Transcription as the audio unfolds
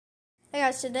yeah,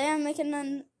 today I'm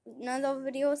making another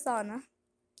video with Anna.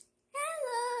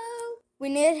 Hello. We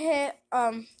need to hit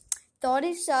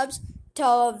 30 subs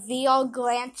to reveal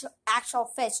Grant's actual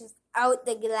face without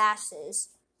the glasses.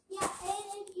 Yeah,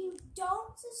 and if you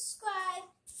don't subscribe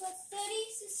for 30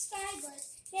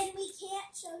 subscribers, then we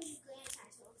can't show you Grant's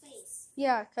actual face.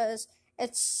 Yeah, because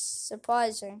it's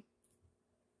surprising.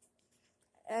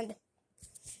 And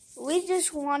we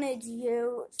just wanted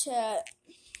you to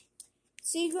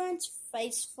see Grant's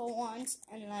face for once,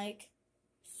 and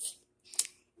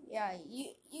yeah,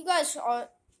 you guys are,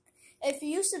 if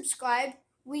you subscribe,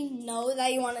 we know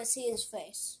that you want to see his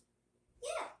face.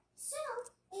 Yeah, so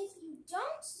if you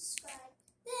don't subscribe,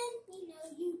 then we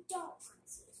know you don't want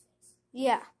to see his face.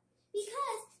 Yeah.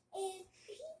 Because if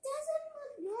he doesn't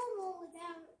look normal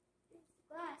without his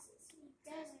glasses, he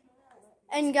doesn't look.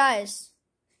 And guys,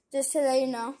 just to let you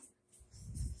know,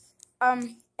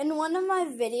 in one of my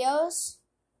videos,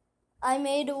 I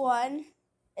made one.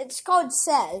 It's called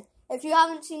Cell. If you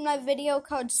haven't seen my video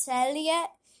called Cell yet,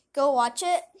 go watch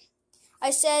it. I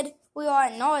said we were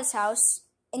at Nora's house,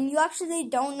 and you actually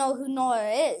don't know who Nora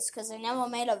is because I never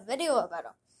made a video about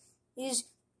her.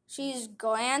 She's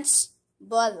Grant's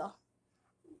brother.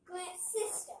 Grant's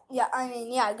sister.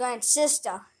 Yeah, Grant's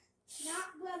sister.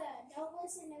 Not brother. Don't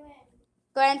listen to him.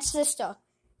 Grant's sister.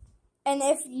 And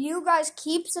if you guys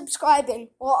keep subscribing,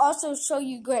 we'll also show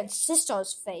you Grant's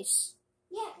sister's face.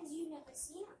 Yeah, because you've never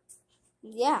seen her.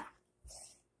 Yeah.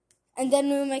 And then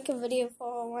we'll make a video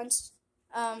for her once.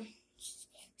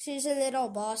 She's a little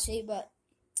bossy, but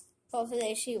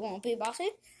hopefully she won't be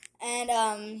bossy.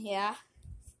 And, yeah.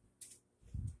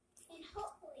 And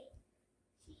hopefully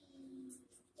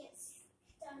she gets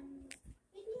done with the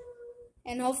video.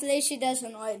 And hopefully she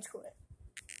doesn't rage quit.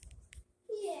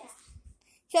 Yeah.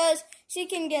 Because she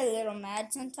can get a little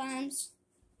mad sometimes.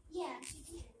 Yeah, she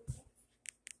can.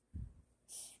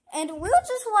 And we were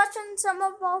just watching some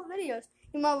of our videos.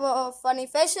 You remember funny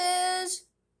faces?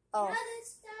 Other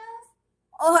stuff.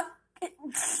 Oh.